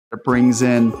It brings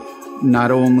in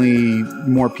not only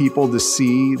more people to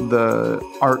see the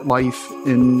art life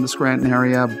in the Scranton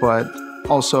area, but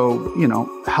also,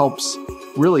 helps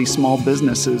really small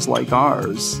businesses like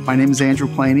ours. My name is Andrew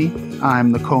Planey.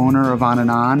 I'm the co-owner of On and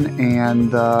On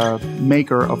and the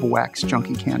maker of Wax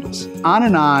Junky candles. On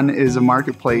and On is a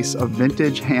marketplace of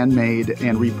vintage, handmade,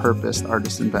 and repurposed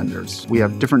artists and vendors. We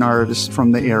have different artists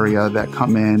from the area that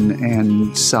come in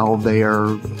and sell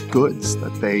their goods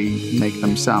that they make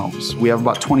themselves. We have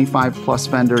about 25 plus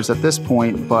vendors at this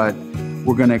point, but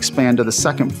we're going to expand to the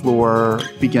second floor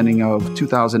beginning of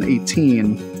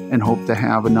 2018 and hope to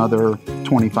have another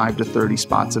 25 to 30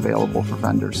 spots available for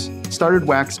vendors. Started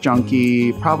Wax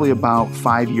Junky probably about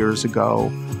 5 years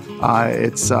ago.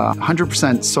 It's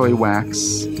 100% soy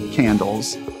wax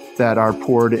candles that are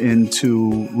poured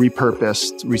into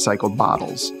repurposed recycled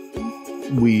bottles.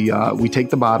 We take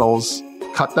the bottles,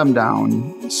 cut them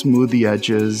down, smooth the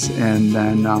edges, and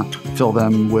then fill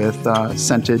them with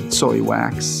scented soy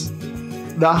wax.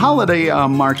 The holiday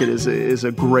market is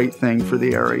a great thing for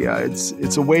the area.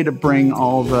 It's a way to bring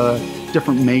all the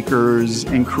different makers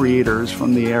and creators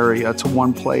from the area to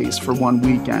one place for one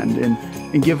weekend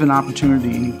and give an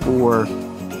opportunity for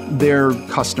their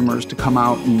customers to come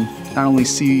out and not only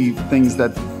see things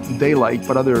that they like,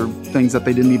 but other things that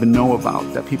they didn't even know about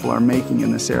that people are making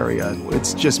in this area.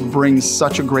 It just brings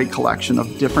such a great collection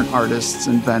of different artists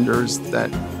and vendors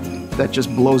that just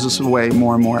blows us away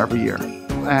more and more every year.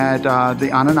 At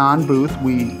the On and On booth,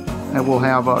 we will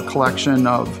have a collection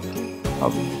of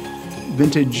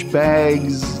vintage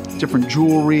bags, different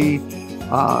jewelry,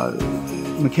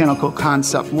 mechanical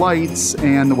concept lights,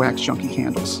 and the Wax Junky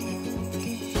candles.